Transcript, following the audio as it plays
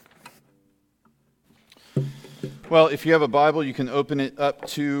Well, if you have a Bible, you can open it up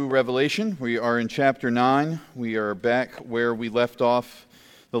to Revelation. We are in chapter 9. We are back where we left off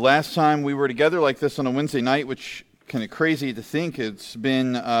the last time we were together like this on a Wednesday night, which kind of crazy to think. It's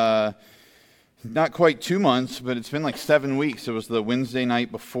been not quite 2 months, but it's been like 7 weeks. It was the Wednesday night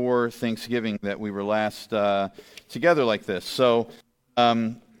before Thanksgiving that we were last together like this. So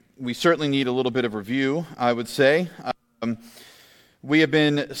we certainly need a little bit of review, I would say. We have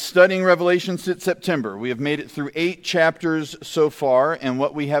been studying Revelation since September. We have made it through 8 chapters so far, and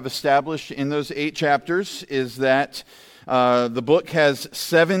what we have established in those 8 chapters is that the book has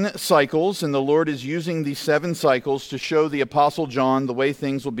 7 cycles, and the Lord is using these 7 cycles to show the Apostle John the way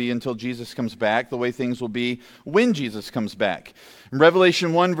things will be until Jesus comes back, the way things will be when Jesus comes back. In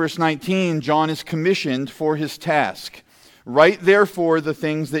Revelation 1, verse 19, John is commissioned for his task. Write therefore the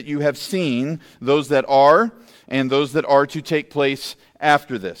things that you have seen, those that are, and those that are to take place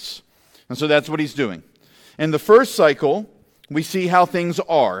after this. And so that's what he's doing. In the first cycle, we see how things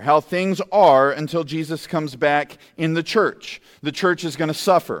are until Jesus comes back in the church. The church is going to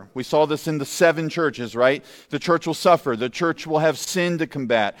suffer. We saw this in the 7 churches, right? The church will suffer. The church will have sin to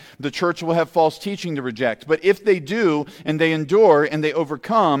combat. The church will have false teaching to reject. But if they do, and they endure, and they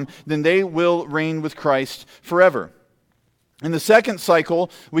overcome, then they will reign with Christ forever. In the second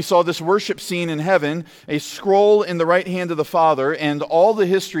cycle, we saw this worship scene in heaven, a scroll in the right hand of the Father, and all the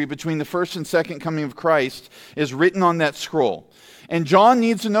history between the first and second coming of Christ is written on that scroll. And John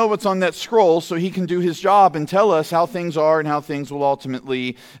needs to know what's on that scroll so he can do his job and tell us how things are and how things will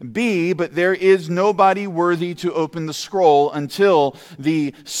ultimately be. But there is nobody worthy to open the scroll until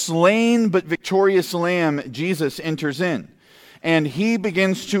the slain but victorious Lamb, Jesus, enters in. And he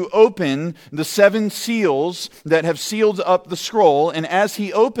begins to open the 7 seals that have sealed up the scroll. And as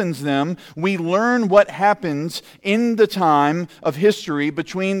he opens them, we learn what happens in the time of history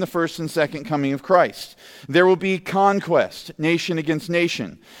between the first and second coming of Christ. There will be conquest, nation against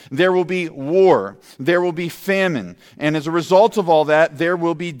nation. There will be war. There will be famine. And as a result of all that, there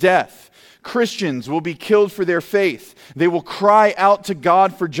will be death. Christians will be killed for their faith. They will cry out to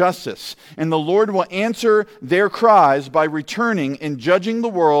God for justice, and the Lord will answer their cries by returning and judging the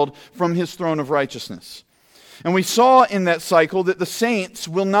world from his throne of righteousness. And we saw in that cycle that the saints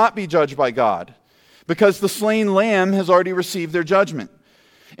will not be judged by God because the slain lamb has already received their judgment.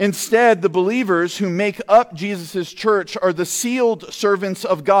 Instead, the believers who make up Jesus' church are the sealed servants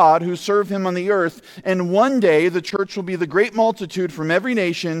of God who serve him on the earth. And one day, the church will be the great multitude from every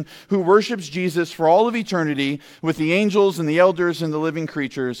nation who worships Jesus for all of eternity with the angels and the elders and the living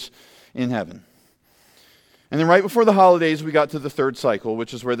creatures in heaven. And then right before the holidays, we got to the third cycle,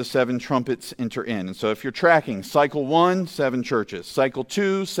 which is where the 7 trumpets enter in. And so if you're tracking, cycle 1, 7 churches. Cycle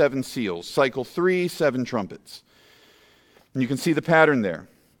 2, 7 seals. Cycle 3, 7 trumpets. And you can see the pattern there.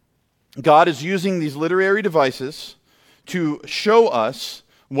 God is using these literary devices to show us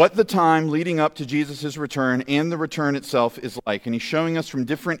what the time leading up to Jesus' return and the return itself is like. And he's showing us from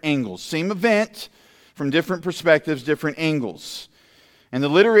different angles. Same event, from different perspectives, different angles. And the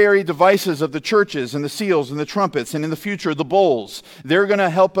literary devices of the churches and the seals and the trumpets and in the future the bowls, they're going to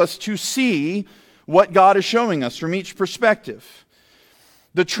help us to see what God is showing us from each perspective.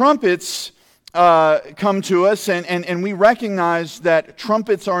 The trumpets come to us, and we recognize that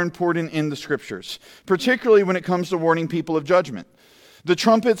trumpets are important in the Scriptures, particularly when it comes to warning people of judgment. The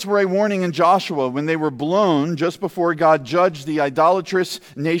trumpets were a warning in Joshua when they were blown just before God judged the idolatrous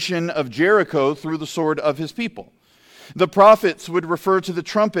nation of Jericho through the sword of his people. The prophets would refer to the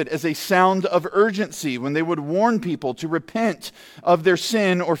trumpet as a sound of urgency when they would warn people to repent of their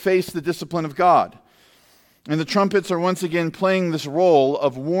sin or face the discipline of God. And the trumpets are once again playing this role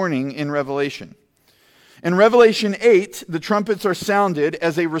of warning in Revelation. In Revelation 8, the trumpets are sounded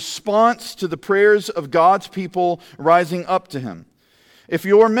as a response to the prayers of God's people rising up to him. If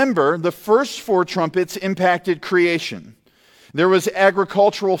you'll remember, the first 4 trumpets impacted creation. There was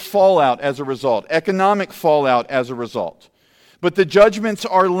agricultural fallout as a result, economic fallout as a result. But the judgments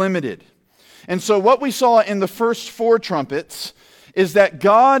are limited. And so what we saw in the first 4 trumpets is that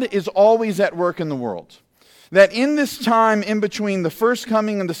God is always at work in the world. That in this time in between the first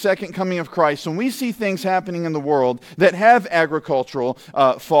coming and the second coming of Christ, when we see things happening in the world that have agricultural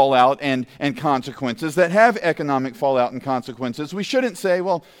fallout and consequences, that have economic fallout and consequences, we shouldn't say,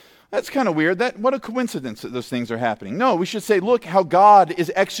 well, that's kind of weird. What a coincidence that those things are happening. No, we should say, look how God is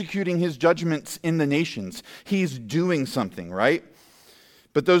executing his judgments in the nations. He's doing something, right?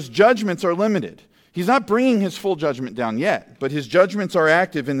 But those judgments are limited. He's not bringing his full judgment down yet, but his judgments are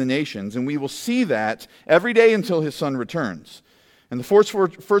active in the nations, and we will see that every day until his son returns. And the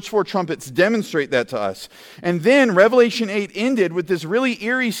first four trumpets demonstrate that to us. And then Revelation 8 ended with this really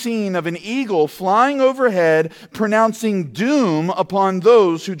eerie scene of an eagle flying overhead, pronouncing doom upon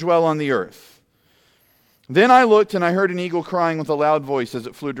those who dwell on the earth. Then I looked and I heard an eagle crying with a loud voice as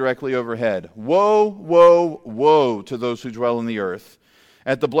it flew directly overhead. Woe, woe, woe to those who dwell on the earth,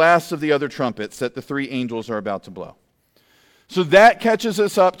 at the blast of the other trumpets that the three angels are about to blow. So that catches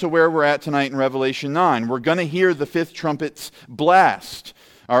us up to where we're at tonight in Revelation 9. We're going to hear the fifth trumpet's blast.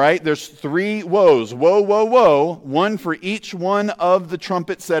 All right, there's three woes. Woe, woe, woe. One for each one of the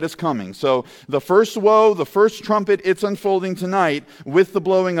trumpets that is coming. So the first woe, the first trumpet, it's unfolding tonight with the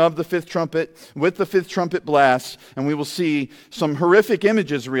blowing of the fifth trumpet, with the fifth trumpet blast. And we will see some horrific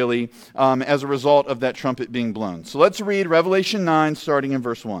images, really, as a result of that trumpet being blown. So let's read Revelation 9, starting in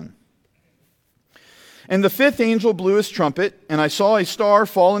verse 1. And the fifth angel blew his trumpet, and I saw a star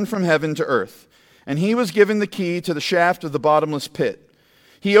fallen from heaven to earth. And he was given the key to the shaft of the bottomless pit.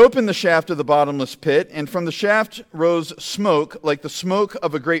 He opened the shaft of the bottomless pit, and from the shaft rose smoke like the smoke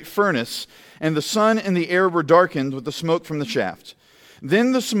of a great furnace, and the sun and the air were darkened with the smoke from the shaft.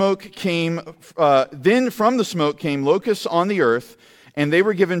 Then from the smoke came locusts on the earth, and they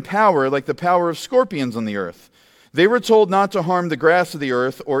were given power like the power of scorpions on the earth. They were told not to harm the grass of the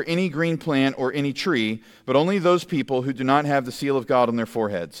earth or any green plant or any tree, but only those people who do not have the seal of God on their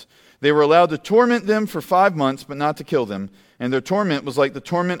foreheads. They were allowed to torment them for 5 months, but not to kill them. And their torment was like the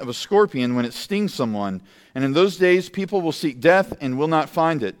torment of a scorpion when it stings someone. And in those days people will seek death and will not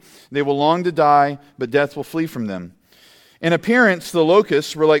find it. They will long to die, but death will flee from them. In appearance, the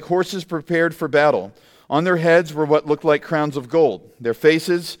locusts were like horses prepared for battle. On their heads were what looked like crowns of gold. Their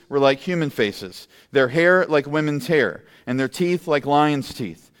faces were like human faces, their hair like women's hair, and their teeth like lions'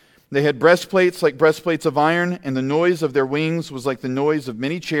 teeth. They had breastplates like breastplates of iron, and the noise of their wings was like the noise of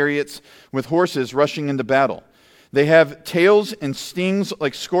many chariots with horses rushing into battle. They have tails and stings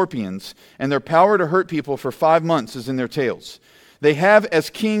like scorpions, and their power to hurt people for 5 months is in their tails. They have as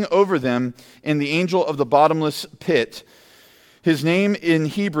king over them in the angel of the bottomless pit. His name in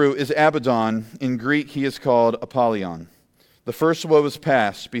Hebrew is Abaddon. In Greek, he is called Apollyon. The first woe is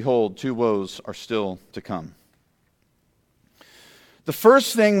past. Behold, 2 woes are still to come. The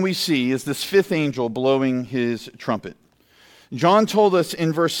first thing we see is this fifth angel blowing his trumpet. John told us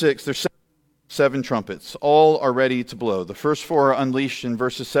in verse 6, there's 7 trumpets. All are ready to blow. The first 4 are unleashed in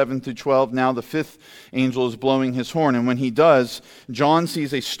verses 7 through 12. Now the fifth angel is blowing his horn. And when he does, John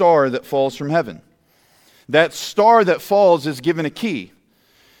sees a star that falls from heaven. That star that falls is given a key.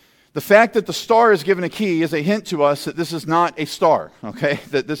 The fact that the star is given a key is a hint to us that this is not a star, okay?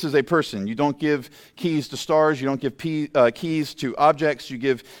 That this is a person. You don't give keys to stars. You don't give keys to objects. You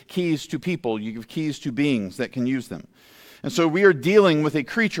give keys to people. You give keys to beings that can use them. And so we are dealing with a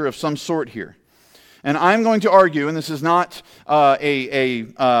creature of some sort here. And I'm going to argue, and this is not a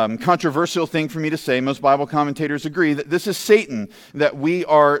controversial thing for me to say, most Bible commentators agree, that this is Satan that we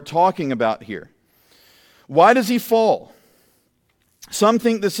are talking about here. Why does he fall? Some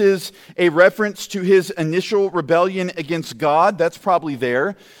think this is a reference to his initial rebellion against God. That's probably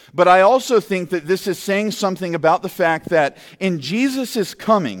there. But I also think that this is saying something about the fact that in Jesus'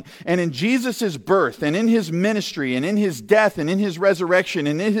 coming and in Jesus' birth and in his ministry and in his death and in his resurrection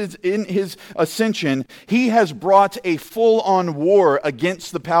and in his ascension, he has brought a full-on war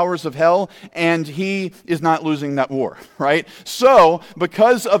against the powers of hell, and he is not losing that war, right? So,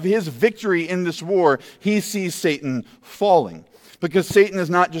 because of his victory in this war, he sees Satan falling. Because Satan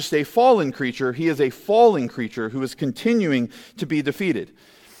is not just a fallen creature, he is a falling creature who is continuing to be defeated.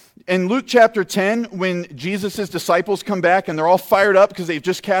 In Luke chapter 10, when Jesus' disciples come back and they're all fired up because they've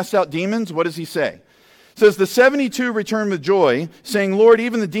just cast out demons, what does he say? It says, the 72 returned with joy, saying, Lord,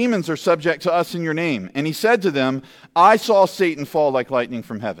 even the demons are subject to us in your name. And he said to them, I saw Satan fall like lightning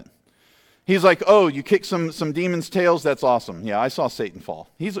from heaven. He's like, oh, you kicked some demons' tails? That's awesome. Yeah, I saw Satan fall.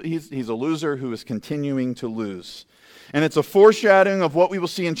 He's a loser who is continuing to lose. And it's a foreshadowing of what we will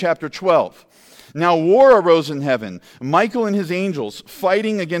see in chapter 12. Now war arose in heaven, Michael and his angels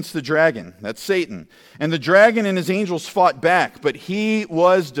fighting against the dragon, that's Satan. And the dragon and his angels fought back, but he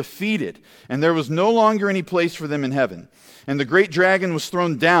was defeated, and there was no longer any place for them in heaven. And the great dragon was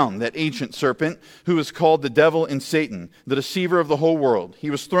thrown down, that ancient serpent, who is called the devil and Satan, the deceiver of the whole world. He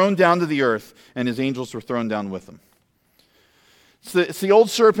was thrown down to the earth, and his angels were thrown down with him. It's the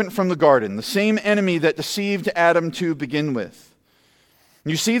old serpent from the garden, the same enemy that deceived Adam to begin with.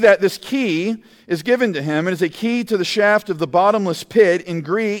 You see that this key is given to him. It is a key to the shaft of the bottomless pit. In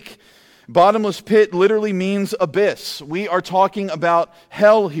Greek, bottomless pit literally means abyss. We are talking about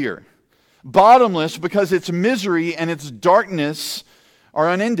hell here. Bottomless because its misery and its darkness are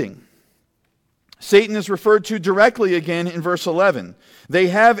unending. Satan is referred to directly again in verse 11. They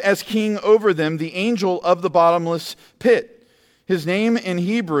have as king over them the angel of the bottomless pit. His name in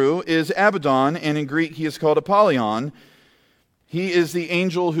Hebrew is Abaddon, and in Greek he is called Apollyon. He is the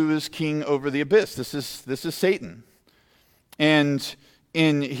angel who is king over the abyss. This is Satan. And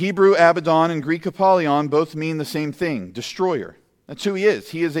in Hebrew, Abaddon and Greek Apollyon both mean the same thing, destroyer. That's who he is.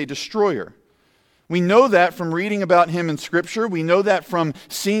 He is a destroyer. We know that from reading about him in Scripture. We know that from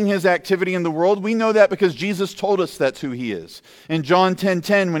seeing his activity in the world. We know that because Jesus told us that's who he is. In John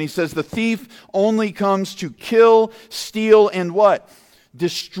 10:10, when he says, the thief only comes to kill, steal, and what?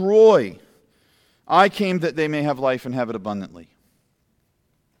 Destroy. I came that they may have life and have it abundantly.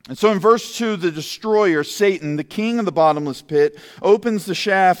 And so in verse 2, the destroyer, Satan, the king of the bottomless pit, opens the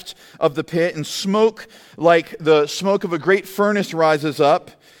shaft of the pit, and smoke, like the smoke of a great furnace, rises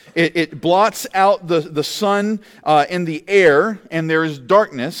up. It blots out the sun in the air, and there is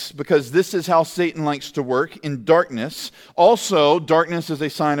darkness, because this is how Satan likes to work, in darkness. Also, darkness is a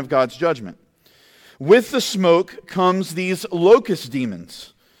sign of God's judgment. With the smoke comes these locust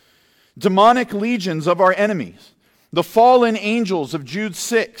demons, demonic legions of our enemies, the fallen angels of Jude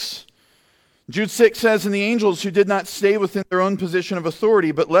 6. Jude 6 says, and the angels who did not stay within their own position of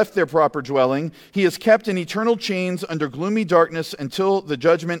authority, but left their proper dwelling, he is kept in eternal chains under gloomy darkness until the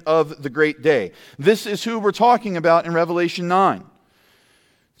judgment of the great day. This is who we're talking about in Revelation 9.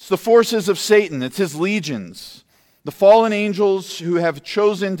 It's the forces of Satan. It's his legions. The fallen angels who have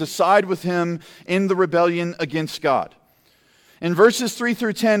chosen to side with him in the rebellion against God. In verses 3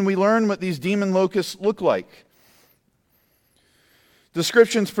 through 10, we learn what these demon locusts look like. The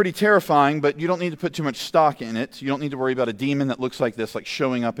description's pretty terrifying, but you don't need to put too much stock in it. You don't need to worry about a demon that looks like this, like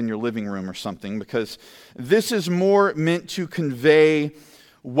showing up in your living room or something, because this is more meant to convey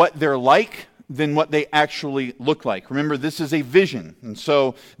what they're like than what they actually look like. Remember, this is a vision, and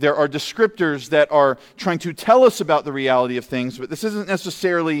so there are descriptors that are trying to tell us about the reality of things, but this isn't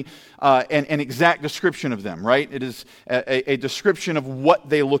necessarily an exact description of them, right? It is a description of what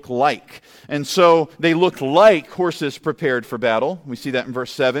they look like. And so they look like horses prepared for battle. We see that in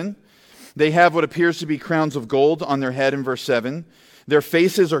verse 7. They have what appears to be crowns of gold on their head in verse 7. Their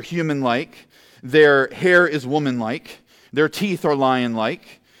faces are human-like. Their hair is woman-like. Their teeth are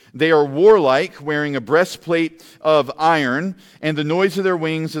lion-like. They are warlike, wearing a breastplate of iron, and the noise of their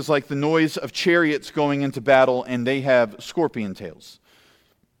wings is like the noise of chariots going into battle, and they have scorpion tails.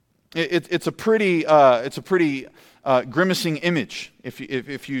 It's a pretty grimacing image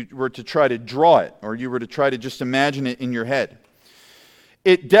if you were to try to draw it, or you were to try to just imagine it in your head.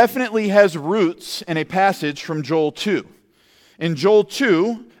 It definitely has roots in a passage from Joel 2. In Joel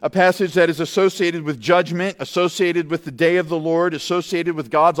 2, a passage that is associated with judgment, associated with the day of the Lord, associated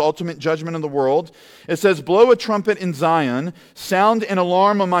with God's ultimate judgment of the world, it says, blow a trumpet in Zion, sound an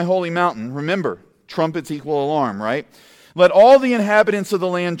alarm on my holy mountain. Remember, trumpets equal alarm, right? Let all the inhabitants of the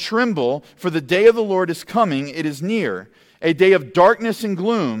land tremble, for the day of the Lord is coming, it is near. A day of darkness and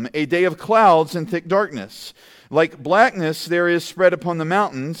gloom, a day of clouds and thick darkness. Like blackness there is spread upon the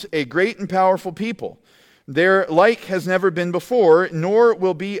mountains, a great and powerful people. Their like has never been before, nor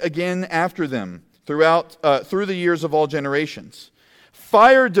will be again after them, through the years of all generations.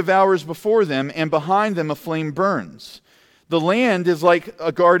 Fire devours before them, and behind them a flame burns. The land is like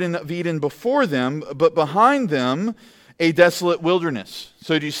a garden of Eden before them, but behind them a desolate wilderness.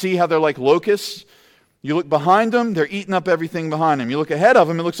 So do you see how they're like locusts? You look behind them, they're eating up everything behind them. You look ahead of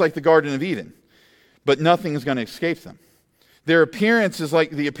them, it looks like the Garden of Eden. But nothing is going to escape them. Their appearance is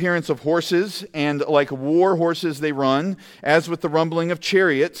like the appearance of horses, and like war horses they run. As with the rumbling of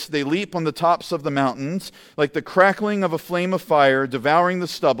chariots, they leap on the tops of the mountains, like the crackling of a flame of fire, devouring the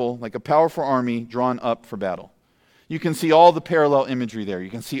stubble, like a powerful army drawn up for battle. You can see all the parallel imagery there. You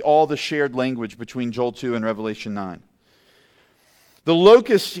can see all the shared language between Joel 2 and Revelation 9. The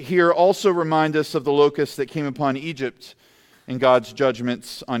locusts here also remind us of the locusts that came upon Egypt and God's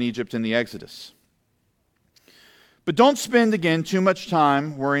judgments on Egypt in the Exodus. But don't spend, again, too much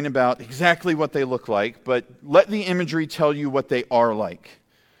time worrying about exactly what they look like, but let the imagery tell you what they are like.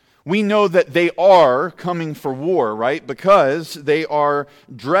 We know that they are coming for war, right? Because they are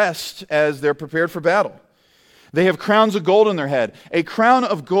dressed as they're prepared for battle. They have crowns of gold on their head. A crown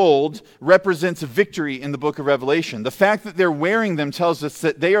of gold represents victory in the book of Revelation. The fact that they're wearing them tells us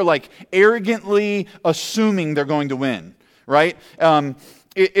that they are like arrogantly assuming they're going to win, right?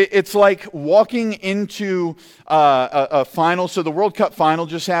 It's like walking into a final. So the World Cup final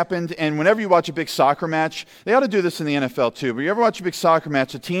just happened, and whenever you watch a big soccer match, they ought to do this in the NFL too, but you ever watch a big soccer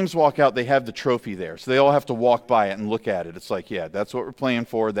match, the teams walk out, they have the trophy there. So they all have to walk by it and look at it. It's like, yeah, that's what we're playing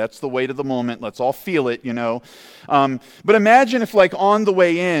for. That's the weight of the moment. Let's all feel it, you know. But imagine if, like, on the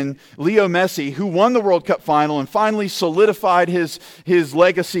way in, Leo Messi, who won the World Cup final and finally solidified his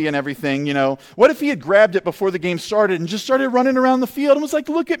legacy and everything, you know, what if he had grabbed it before the game started and just started running around the field and was like,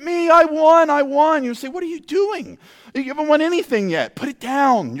 look at me, I won. You say, what are you doing? You haven't won anything yet. Put it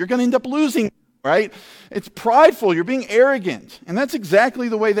down. You're going to end up losing, right? It's prideful. You're being arrogant. And that's exactly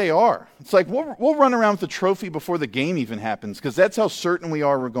the way they are. It's like, we'll run around with the trophy before the game even happens because that's how certain we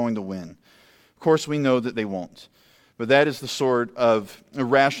are we're going to win. Of course, we know that they won't. But that is the sort of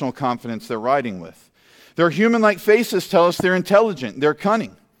irrational confidence they're riding with. Their human-like faces tell us they're intelligent. They're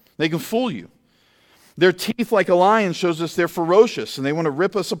cunning. They can fool you. Their teeth like a lion shows us they're ferocious and they want to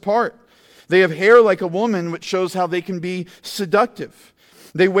rip us apart. They have hair like a woman, which shows how they can be seductive.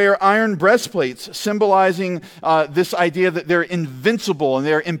 They wear iron breastplates, symbolizing this idea that they're invincible and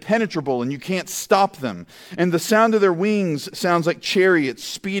they're impenetrable and you can't stop them. And the sound of their wings sounds like chariots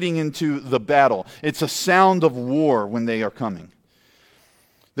speeding into the battle. It's a sound of war when they are coming.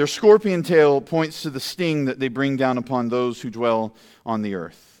 Their scorpion tail points to the sting that they bring down upon those who dwell on the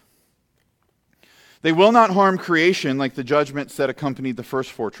earth. They will not harm creation like the judgments that accompanied the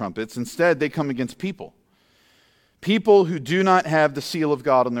first 4 trumpets. Instead, they come against people. People who do not have the seal of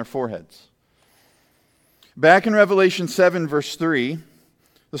God on their foreheads. Back in Revelation 7, verse 3,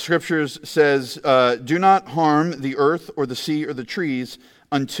 the scriptures says, do not harm the earth or the sea or the trees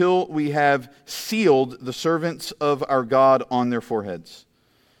until we have sealed the servants of our God on their foreheads.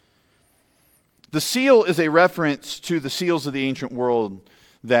 The seal is a reference to the seals of the ancient world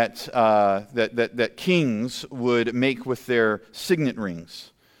that kings would make with their signet rings.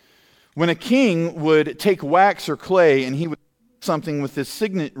 When a king would take wax or clay and he would do something with his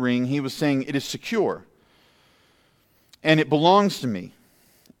signet ring, he was saying, it is secure. And it belongs to me.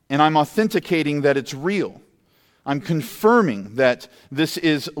 And I'm authenticating that it's real. I'm confirming that this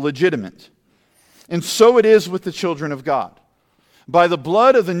is legitimate. And so it is with the children of God. By the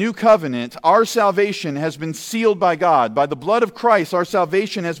blood of the new covenant, our salvation has been sealed by God. By the blood of Christ, our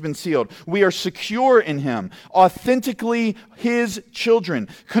salvation has been sealed. We are secure in Him, authentically His children,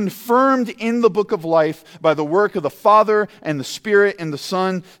 confirmed in the book of life by the work of the Father and the Spirit and the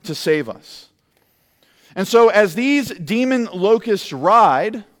Son to save us. And so as these demon locusts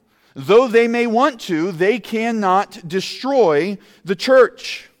ride, though they may want to, they cannot destroy the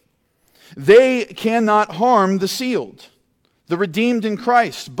church. They cannot harm the sealed, the redeemed in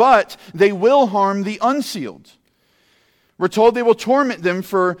Christ, but they will harm the unsealed. We're told they will torment them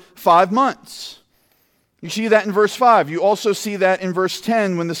for 5 months. You see that in verse 5. You also see that in verse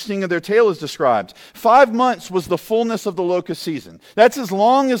 10 when the sting of their tail is described. 5 months was the fullness of the locust season. That's as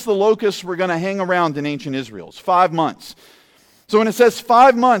long as the locusts were going to hang around in ancient Israel. 5 months. So when it says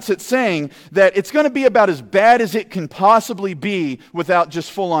 5 months, it's saying that it's going to be about as bad as it can possibly be without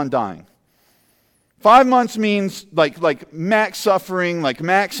just full-on dying. 5 months means like max suffering, like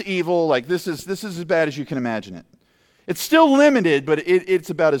max evil, like this is as bad as you can imagine it. It's still limited, but it's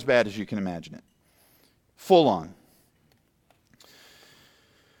about as bad as you can imagine it. Full on.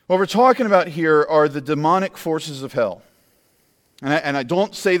 What we're talking about here are the demonic forces of hell. And I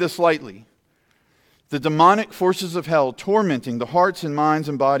don't say this lightly. The demonic forces of hell tormenting the hearts and minds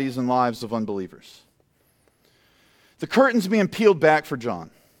and bodies and lives of unbelievers. The curtain's being peeled back for John.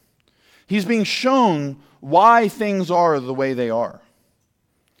 He's being shown why things are the way they are.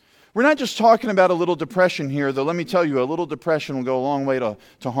 We're not just talking about a little depression here, though let me tell you, a little depression will go a long way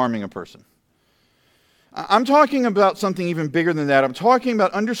to harming a person. I'm talking about something even bigger than that. I'm talking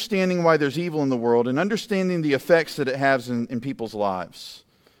about understanding why there's evil in the world and understanding the effects that it has in people's lives.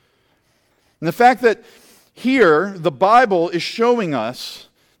 And the fact that here, the Bible is showing us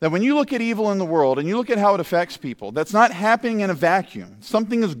that when you look at evil in the world and you look at how it affects people, that's not happening in a vacuum.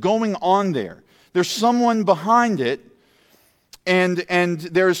 Something is going on there. There's someone behind it, and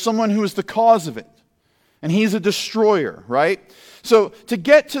there is someone who is the cause of it. And he's a destroyer, right? So to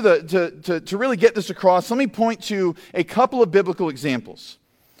get to really get this across, let me point to a couple of biblical examples.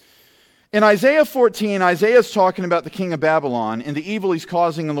 In Isaiah 14, Isaiah's talking about the king of Babylon and the evil he's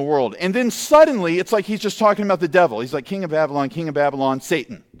causing in the world. And then suddenly, it's like he's just talking about the devil. He's like, king of Babylon,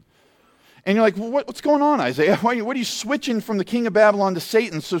 Satan. And you're like, well, what's going on, Isaiah? What are you switching from the king of Babylon to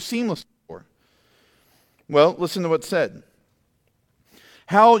Satan so seamlessly for? Well, listen to what's said.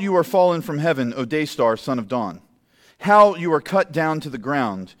 How you are fallen from heaven, O day star, son of dawn. How you are cut down to the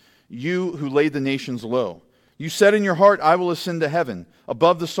ground, you who laid the nations low. You said in your heart, I will ascend to heaven,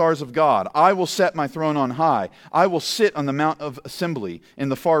 above the stars of God. I will set my throne on high. I will sit on the mount of assembly in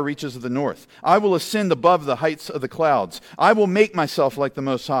the far reaches of the north. I will ascend above the heights of the clouds. I will make myself like the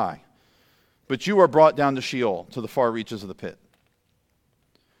Most High. But you are brought down to Sheol, to the far reaches of the pit.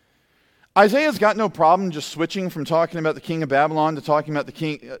 Isaiah's got no problem just switching from talking about the king of Babylon to talking about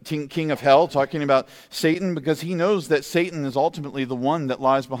the king of hell, talking about Satan, because he knows that Satan is ultimately the one that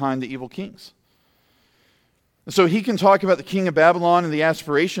lies behind the evil kings. So he can talk about the king of Babylon and the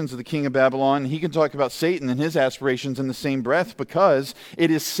aspirations of the king of Babylon, and he can talk about Satan and his aspirations in the same breath, because it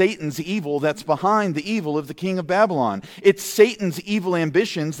is Satan's evil that's behind the evil of the king of Babylon. It's Satan's evil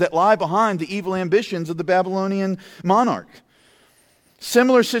ambitions that lie behind the evil ambitions of the Babylonian monarch.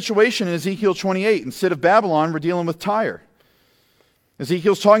 Similar situation in Ezekiel 28. Instead of Babylon, we're dealing with Tyre.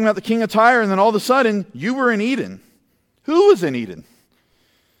 Ezekiel's talking about the king of Tyre, and then all of a sudden, you were in Eden. Who was in Eden?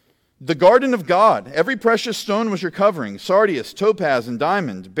 The garden of God. Every precious stone was your covering: sardius, topaz, and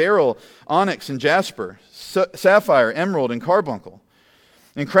diamond, beryl, onyx, and jasper, sapphire, emerald, and carbuncle.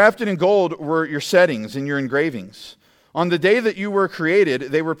 And crafted in gold were your settings and your engravings. On the day that you were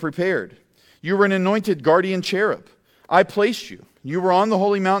created, they were prepared. You were an anointed guardian cherub. I placed you. You were on the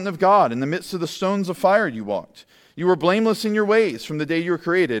holy mountain of God. In the midst of the stones of fire you walked. You were blameless in your ways from the day you were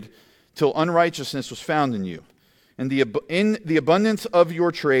created till unrighteousness was found in you. And in the abundance of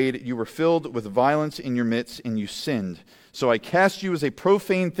your trade, you were filled with violence in your midst, and you sinned. So I cast you as a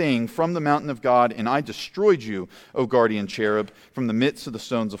profane thing from the mountain of God, and I destroyed you, O guardian cherub, from the midst of the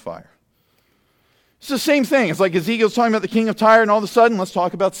stones of fire. It's the same thing. It's like Ezekiel's talking about the king of Tyre, and all of a sudden, let's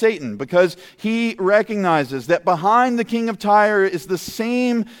talk about Satan, because he recognizes that behind the king of Tyre is the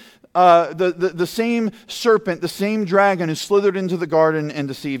same the same serpent, the same dragon who slithered into the garden and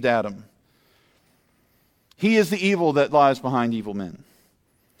deceived Adam. He is the evil that lies behind evil men.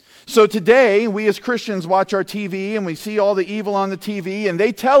 So today, we as Christians watch our TV and we see all the evil on the TV, and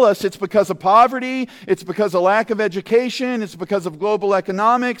they tell us it's because of poverty, it's because of lack of education, it's because of global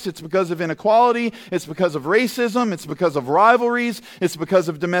economics, it's because of inequality, it's because of racism, it's because of rivalries, it's because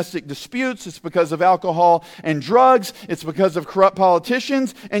of domestic disputes, it's because of alcohol and drugs, it's because of corrupt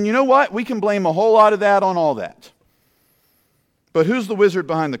politicians. And you know what? We can blame a whole lot of that on all that. But who's the wizard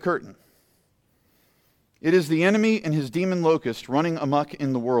behind the curtain? It is the enemy and his demon locust running amok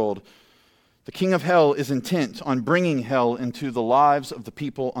in the world. The king of hell is intent on bringing hell into the lives of the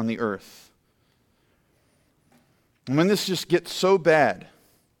people on the earth. And when this just gets so bad,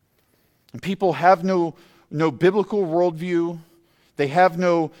 and people have no biblical worldview, they have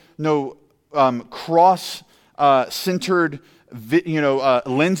no cross-centered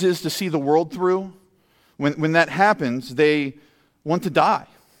lenses to see the world through, when that happens, they want to die.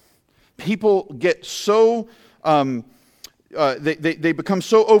 People get so, they become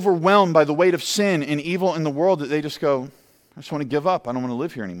so overwhelmed by the weight of sin and evil in the world that they just go, I just want to give up. I don't want to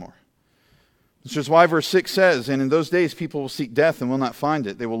live here anymore. This is why verse 6 says, and in those days people will seek death and will not find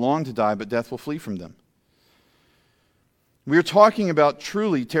it. They will long to die, but death will flee from them. We are talking about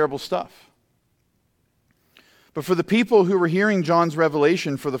truly terrible stuff. But for the people who were hearing John's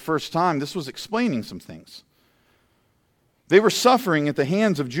revelation for the first time, this was explaining some things. They were suffering at the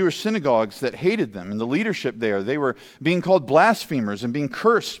hands of Jewish synagogues that hated them and the leadership there. They were being called blasphemers and being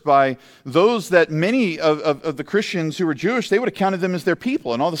cursed by those that many of the Christians who were Jewish, they would have counted them as their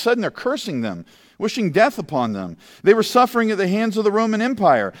people. And all of a sudden they're cursing them, wishing death upon them. They were suffering at the hands of the Roman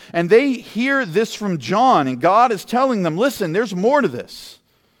Empire. And they hear this from John, and God is telling them, listen, there's more to this.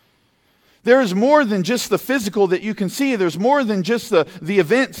 There is more than just the physical that you can see. There's more than just the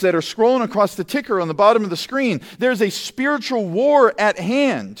events that are scrolling across the ticker on the bottom of the screen. There's a spiritual war at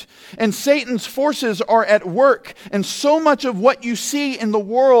hand. And Satan's forces are at work. And so much of what you see in the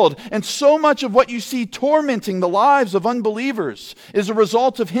world and so much of what you see tormenting the lives of unbelievers is a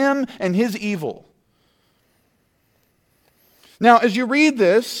result of him and his evil. Now, as you read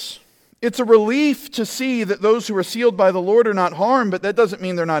this, it's a relief to see that those who are sealed by the Lord are not harmed, but that doesn't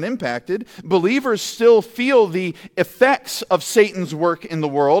mean they're not impacted. Believers still feel the effects of Satan's work in the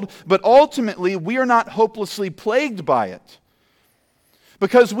world, but ultimately we are not hopelessly plagued by it.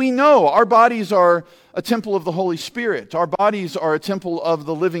 Because we know our bodies are a temple of the Holy Spirit. Our bodies are a temple of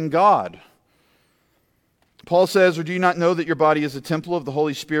the living God. Paul says, or do you not know that your body is a temple of the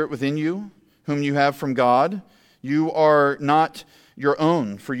Holy Spirit within you, whom you have from God? You are not your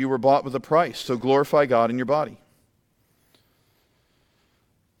own, for you were bought with a price. So glorify God in your body.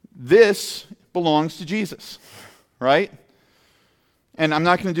 This belongs to Jesus, right? And I'm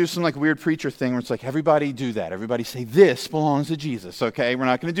not going to do some weird preacher thing where it's like, everybody do that. Everybody say, this belongs to Jesus, okay? We're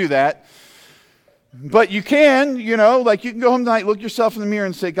not going to do that. But you can, you can go home tonight, look yourself in the mirror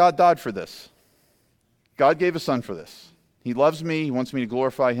and say, God died for this. God gave his son for this. He loves me. He wants me to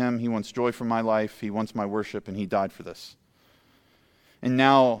glorify him. He wants joy from my life. He wants my worship, and he died for this. And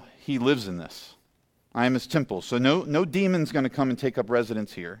now he lives in this. I am his temple. So no demon's going to come and take up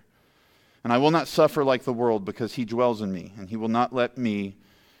residence here. And I will not suffer like the world because he dwells in me, and he will not let me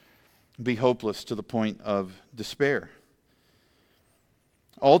be hopeless to the point of despair.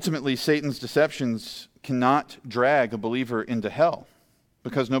 Ultimately, Satan's deceptions cannot drag a believer into hell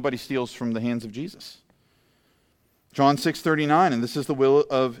because nobody steals from the hands of Jesus. John 6:39, and this is the will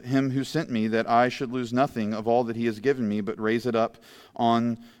of him who sent me, that I should lose nothing of all that he has given me, but raise it up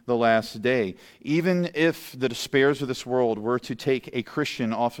on the last day. Even if the despairs of this world were to take a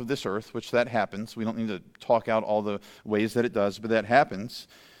Christian off of this earth, which that happens, we don't need to talk out all the ways that it does, but that happens,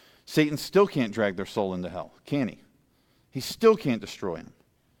 Satan still can't drag their soul into hell, can he? He still can't destroy him.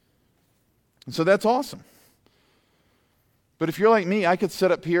 And so that's awesome. But if you're like me, I could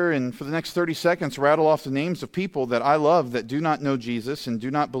sit up here and for the next 30 seconds rattle off the names of people that I love that do not know Jesus and do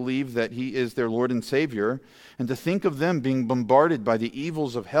not believe that he is their Lord and Savior, and to think of them being bombarded by the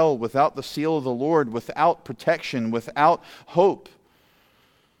evils of hell without the seal of the Lord, without protection, without hope.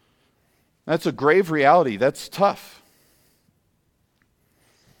 That's a grave reality. That's tough.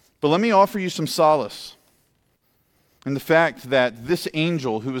 But let me offer you some solace in the fact that this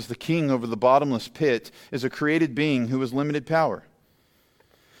angel, who is the king over the bottomless pit, is a created being who has limited power.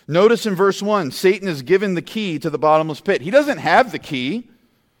 Notice in verse 1, Satan is given the key to the bottomless pit. He doesn't have the key.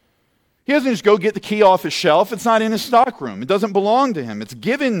 He doesn't just go get the key off his shelf. It's not in his stockroom. It doesn't belong to him. It's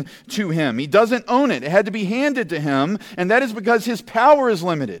given to him. He doesn't own it. It had to be handed to him, and that is because his power is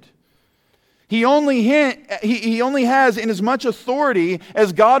limited. He only has in as much authority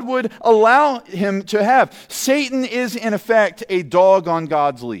as God would allow him to have. Satan is, in effect, a dog on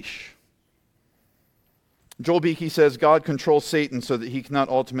God's leash. Joel Beakey says God controls Satan so that he cannot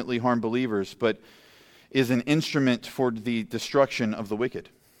ultimately harm believers, but is an instrument for the destruction of the wicked.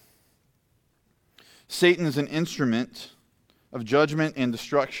 Satan is an instrument of judgment and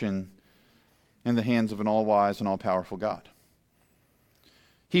destruction in the hands of an all-wise and all-powerful God.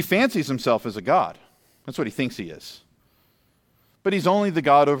 He fancies himself as a God. That's what he thinks he is. But he's only the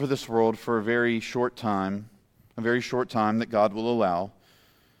God over this world for a very short time that God will allow.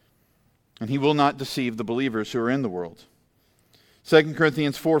 And he will not deceive the believers who are in the world. 2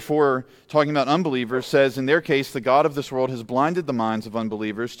 Corinthians 4:4, talking about unbelievers, says, in their case, the God of this world has blinded the minds of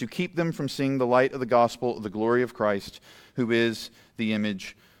unbelievers to keep them from seeing the light of the gospel of the glory of Christ, who is the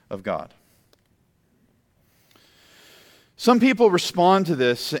image of God. Some people respond to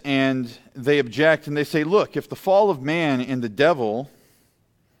this and they object and they say, look, if the fall of man and the devil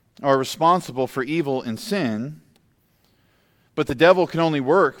are responsible for evil and sin, but the devil can only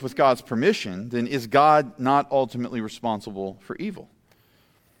work with God's permission, then is God not ultimately responsible for evil?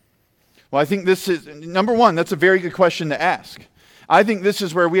 Well, I think this is, number one, that's a very good question to ask. I think this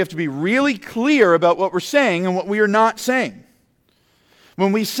is where we have to be really clear about what we're saying and what we are not saying.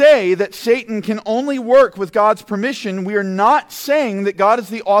 When we say that Satan can only work with God's permission, we are not saying that God is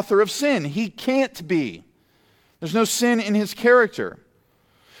the author of sin. He can't be. There's no sin in his character.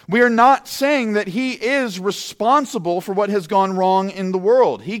 We are not saying that he is responsible for what has gone wrong in the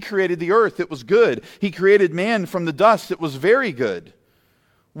world. He created the earth. It was good. He created man from the dust. It was very good.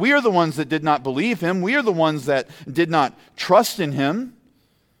 We are the ones that did not believe him. We are the ones that did not trust in him.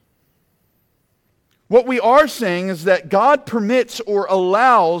 What we are saying is that God permits or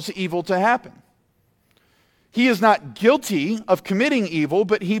allows evil to happen. He is not guilty of committing evil,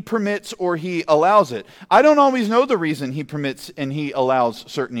 but he permits or he allows it. I don't always know the reason he permits and he allows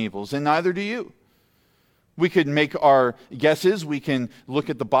certain evils, and neither do you. We could make our guesses. We can look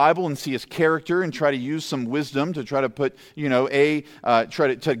at the Bible and see his character and try to use some wisdom to try to put,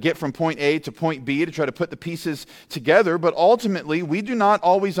 try to get from point A to point B, to try to put the pieces together. But ultimately, we do not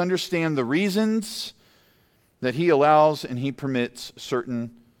always understand the reasons that he allows and he permits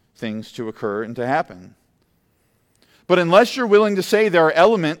certain things to occur and to happen. But unless you're willing to say there are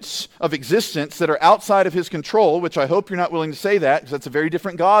elements of existence that are outside of his control, which I hope you're not willing to say that, because that's a very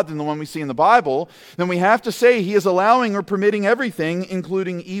different God than the one we see in the Bible, then we have to say he is allowing or permitting everything,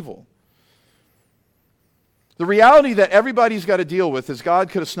 including evil. The reality that everybody's got to deal with is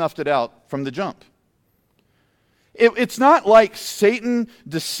God could have snuffed it out from the jump. It's not like Satan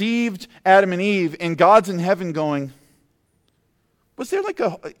deceived Adam and Eve and God's in heaven going, is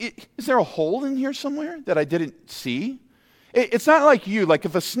there a hole in here somewhere that I didn't see? It's not like you. Like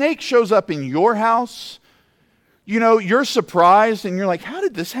if a snake shows up in your house, you're surprised and you're like, how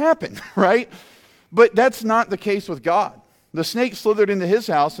did this happen, right? But that's not the case with God. The snake slithered into his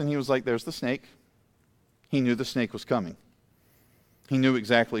house and he was like, there's the snake. He knew the snake was coming. He knew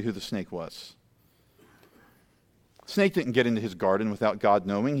exactly who the snake was. Snake didn't get into his garden without God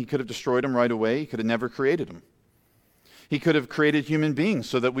knowing. He could have destroyed him right away. He could have never created him. He could have created human beings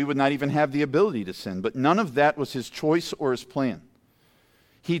so that we would not even have the ability to sin. But none of that was his choice or his plan.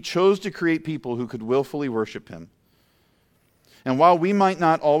 He chose to create people who could willfully worship him. And while we might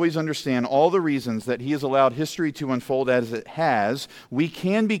not always understand all the reasons that he has allowed history to unfold as it has, we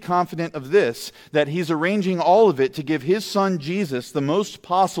can be confident of this, that he's arranging all of it to give his son Jesus the most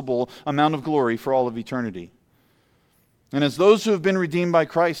possible amount of glory for all of eternity. And as those who have been redeemed by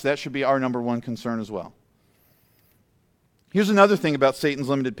Christ, that should be our number one concern as well. Here's another thing about Satan's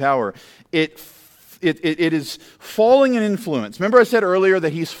limited power. It is falling in influence. Remember I said earlier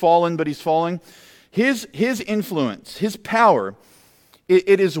that he's fallen, but he's falling? His influence, his power,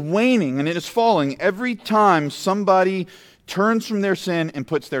 it is waning and it is falling every time somebody turns from their sin and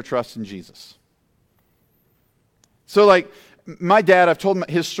puts their trust in Jesus. So like my dad, I've told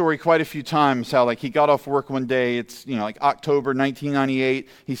his story quite a few times, how like he got off work one day, it's like October 1998,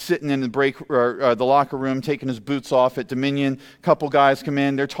 he's sitting in the locker room taking his boots off at Dominion, a couple guys come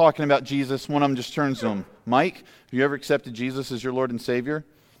in, they're talking about Jesus, one of them just turns to him, Mike, have you ever accepted Jesus as your Lord and Savior?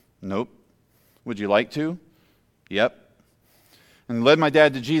 Nope. Would you like to? Yep. And led my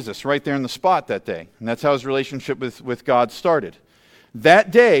dad to Jesus right there in the spot that day. And that's how his relationship with God started. That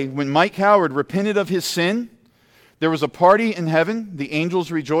day, when Mike Howard repented of his sin, there was a party in heaven, the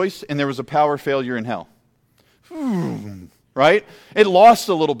angels rejoiced, and there was a power failure in hell. Right? It lost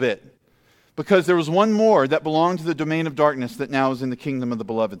a little bit because there was one more that belonged to the domain of darkness that now is in the kingdom of the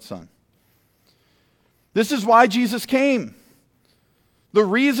beloved Son. This is why Jesus came. The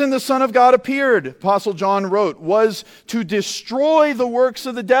reason the Son of God appeared, Apostle John wrote, was to destroy the works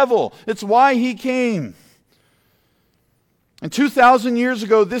of the devil. It's why he came. And 2,000 years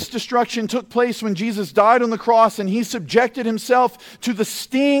ago, this destruction took place when Jesus died on the cross and he subjected himself to the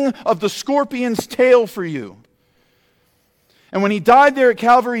sting of the scorpion's tail for you. And when he died there at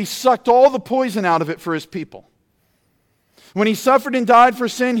Calvary, he sucked all the poison out of it for his people. When he suffered and died for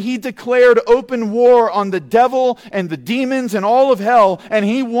sin, he declared open war on the devil and the demons and all of hell, and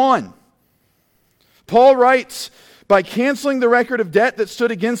he won. Paul writes, by canceling the record of debt that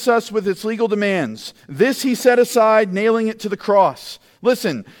stood against us with its legal demands, this he set aside, nailing it to the cross.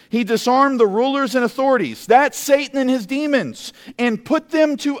 Listen, he disarmed the rulers and authorities, that's Satan and his demons, and put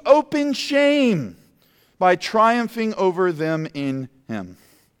them to open shame by triumphing over them in him.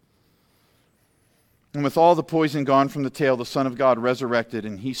 And with all the poison gone from the tail, the Son of God resurrected,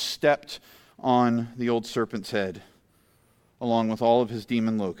 and he stepped on the old serpent's head, along with all of his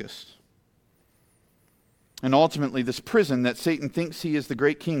demon locusts. And ultimately, this prison that Satan thinks he is the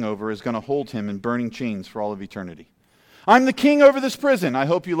great king over is going to hold him in burning chains for all of eternity. I'm the king over this prison. I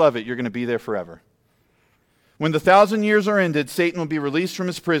hope you love it. You're going to be there forever. When the 1,000 years are ended, Satan will be released from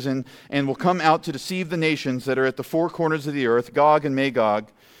his prison and will come out to deceive the nations that are at the four corners of the earth, Gog and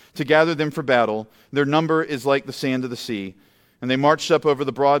Magog, to gather them for battle. Their number is like the sand of the sea. And they marched up over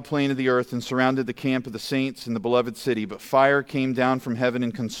the broad plain of the earth and surrounded the camp of the saints in the beloved city. But fire came down from heaven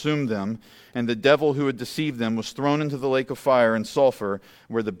and consumed them. And the devil who had deceived them was thrown into the lake of fire and sulfur,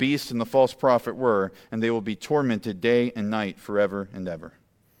 where the beast and the false prophet were. And they will be tormented day and night forever and ever.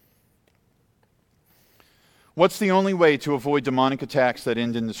 What's the only way to avoid demonic attacks that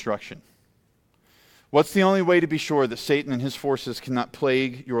end in destruction? What's the only way to be sure that Satan and his forces cannot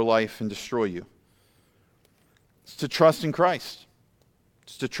plague your life and destroy you? It's to trust in Christ.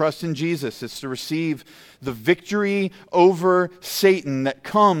 It's to trust in Jesus. It's to receive the victory over Satan that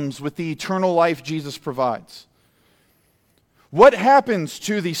comes with the eternal life Jesus provides. What happens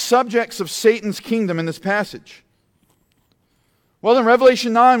to the subjects of Satan's kingdom in this passage? Well, in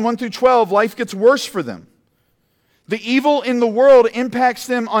Revelation 9, 1 through 12, life gets worse for them. The evil in the world impacts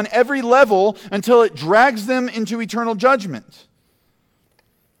them on every level until it drags them into eternal judgment.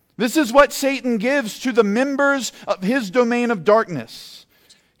 This is what Satan gives to the members of his domain of darkness.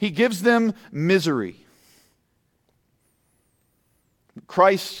 He gives them misery.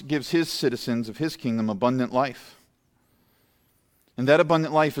 Christ gives his citizens of his kingdom abundant life. And that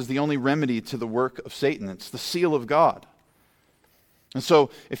abundant life is the only remedy to the work of Satan. It's the seal of God. And so,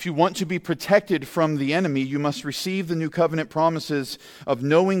 if you want to be protected from the enemy, you must receive the new covenant promises of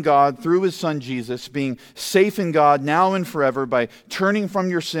knowing God through his Son Jesus, being safe in God now and forever by turning from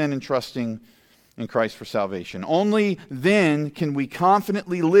your sin and trusting in Christ for salvation. Only then can we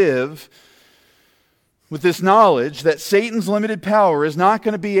confidently live with this knowledge that Satan's limited power is not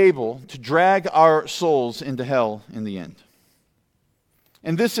going to be able to drag our souls into hell in the end.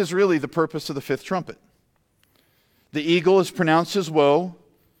 And this is really the purpose of the fifth trumpet. The eagle is pronounced as woe,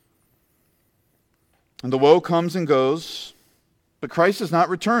 and the woe comes and goes, but Christ has not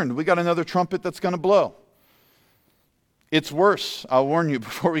returned. We got another trumpet that's going to blow. It's worse. I'll warn you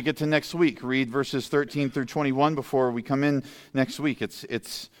before we get to next week. Read verses 13 through 21 before we come in next week.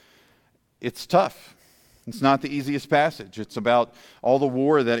 It's tough. It's not the easiest passage. It's about all the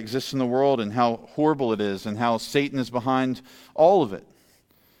war that exists in the world and how horrible it is and how Satan is behind all of it.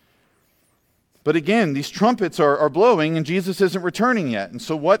 But again, these trumpets are blowing and Jesus isn't returning yet. And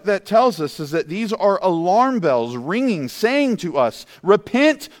so what that tells us is that these are alarm bells ringing, saying to us,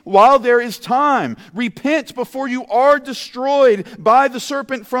 repent while there is time. Repent before you are destroyed by the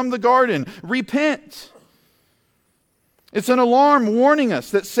serpent from the garden. Repent. It's an alarm warning us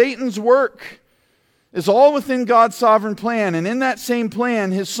that Satan's work is all within God's sovereign plan. And in that same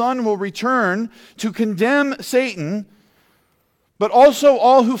plan, his Son will return to condemn Satan, but also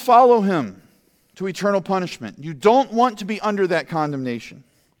all who follow him, to eternal punishment. You don't want to be under that condemnation.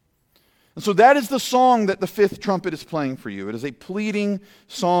 And so that is the song that the fifth trumpet is playing for you. It is a pleading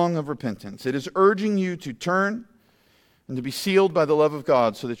song of repentance. It is urging you to turn and to be sealed by the love of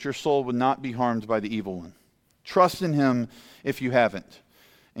God so that your soul would not be harmed by the evil one. Trust in him if you haven't,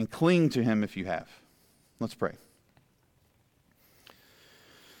 and cling to him if you have. Let's pray.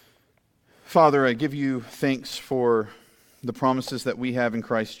 Father, I give you thanks for the promises that we have in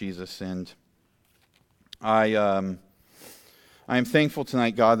Christ Jesus, and I am thankful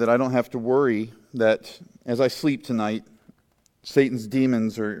tonight, God, that I don't have to worry that as I sleep tonight, Satan's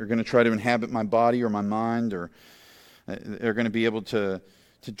demons are going to try to inhabit my body or my mind, or they're going to be able to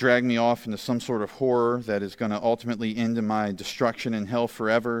drag me off into some sort of horror that is going to ultimately end in my destruction in hell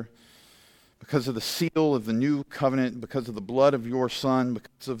forever. Because of the seal of the new covenant, because of the blood of your Son,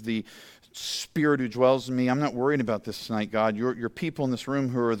 because of the Spirit who dwells in me, I'm not worried about this tonight, God. Your people in this room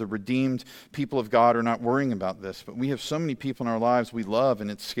who are the redeemed people of God are not worrying about this. But we have so many people in our lives we love, and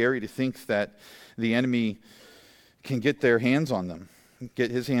it's scary to think that the enemy can get their hands on them,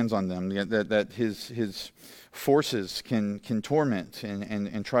 get his hands on them, that his forces can torment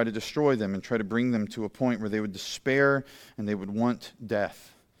and try to destroy them and try to bring them to a point where they would despair and they would want death.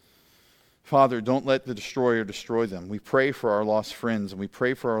 Father, don't let the destroyer destroy them. We pray for our lost friends, and we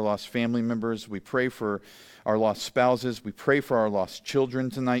pray for our lost family members. We pray for our lost spouses. We pray for our lost children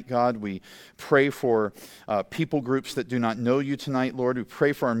tonight, God. We pray for people groups that do not know you tonight, Lord. We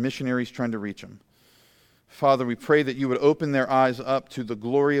pray for our missionaries trying to reach them. Father, we pray that you would open their eyes up to the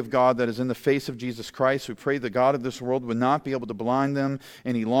glory of God that is in the face of Jesus Christ. We pray the God of this world would not be able to blind them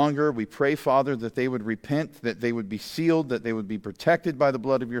any longer. We pray, Father, that they would repent, that they would be sealed, that they would be protected by the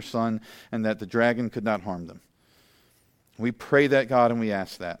blood of your Son, and that the dragon could not harm them. We pray that, God, and we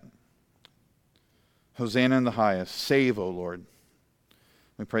ask that. Hosanna in the highest. Save, O Lord.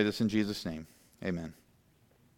 We pray this in Jesus' name. Amen.